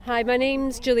Hi, my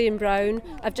name's Gillian Brown.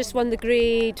 I've just won the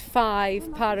Grade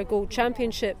 5 Para Gold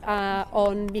Championship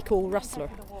on Miko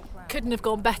Rustler. Couldn't have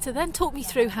gone better then. Talk me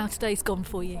through how today's gone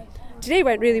for you. Today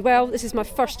went really well. This is my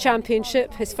first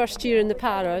championship, his first year in the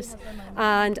Paras,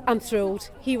 and I'm thrilled.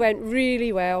 He went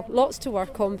really well. Lots to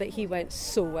work on, but he went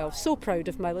so well. So proud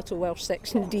of my little Welsh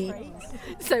Section D.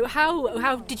 So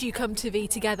how did you come to be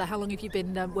together? How long have you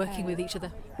been working with each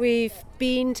other? We've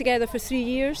been together for 3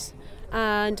 years.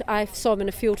 And I saw him in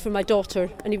a field for my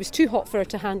daughter, and he was too hot for her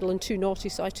to handle and too naughty,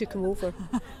 so I took him over.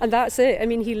 And that's it. I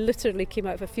mean, he literally came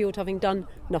out of a field having done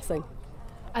nothing.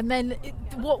 And then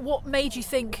what made you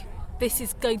think this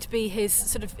is going to be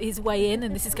his way in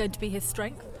and this is going to be his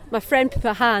strength? My friend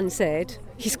Pahan said,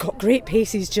 he's got great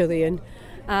paces, Gillian.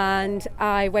 And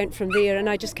I went from there and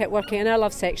I just kept working. And I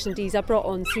love Section Ds. I brought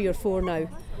on 3 or 4 now.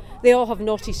 They all have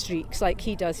naughty streaks like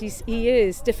he does. He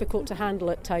is difficult to handle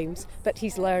at times, but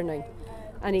he's learning.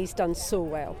 And he's done so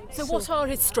well. So what are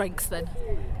his strengths then?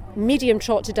 Medium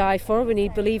trot to die for when he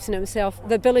believes in himself.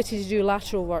 The ability to do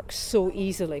lateral work so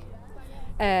easily.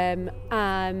 And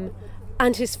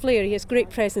his flair, he has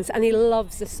great presence and he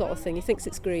loves this sort of thing. He thinks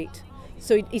it's great.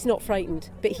 So he's not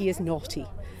frightened, but he is naughty.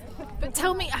 But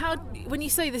tell me, how, when you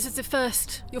say this is your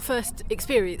first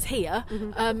experience here,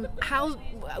 how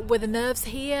were the nerves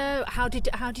here? How did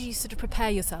you sort of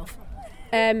prepare yourself?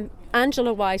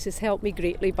 Angela Wise has helped me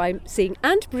greatly by saying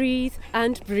and breathe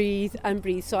and breathe and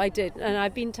breathe. So I did, and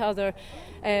I've been to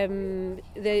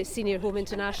the Senior Home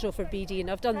International for BD, and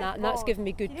I've done that, and that's given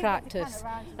me good practice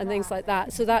and things like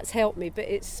that. So that's helped me. But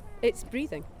it's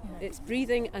breathing, it's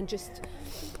breathing and just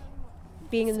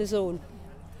being in the zone.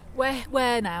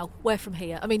 Where now? Where from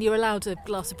here? I mean, you're allowed a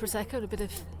glass of Prosecco and a bit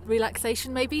of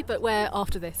relaxation maybe, but where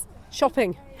after this?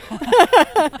 Shopping.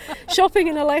 Shopping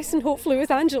and a lesson hopefully with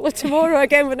Angela tomorrow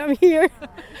again when I'm here.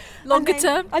 Longer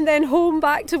term? And then home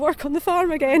back to work on the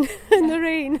farm again in the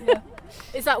rain. Yeah.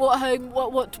 Is that what home?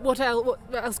 What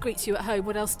else greets you at home?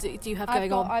 What else do you have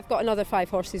going on? I've got another 5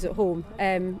 horses at home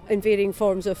in varying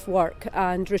forms of work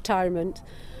and retirement,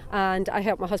 and I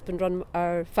help my husband run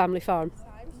our family farm.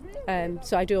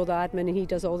 So I do all the admin and he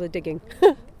does all the digging.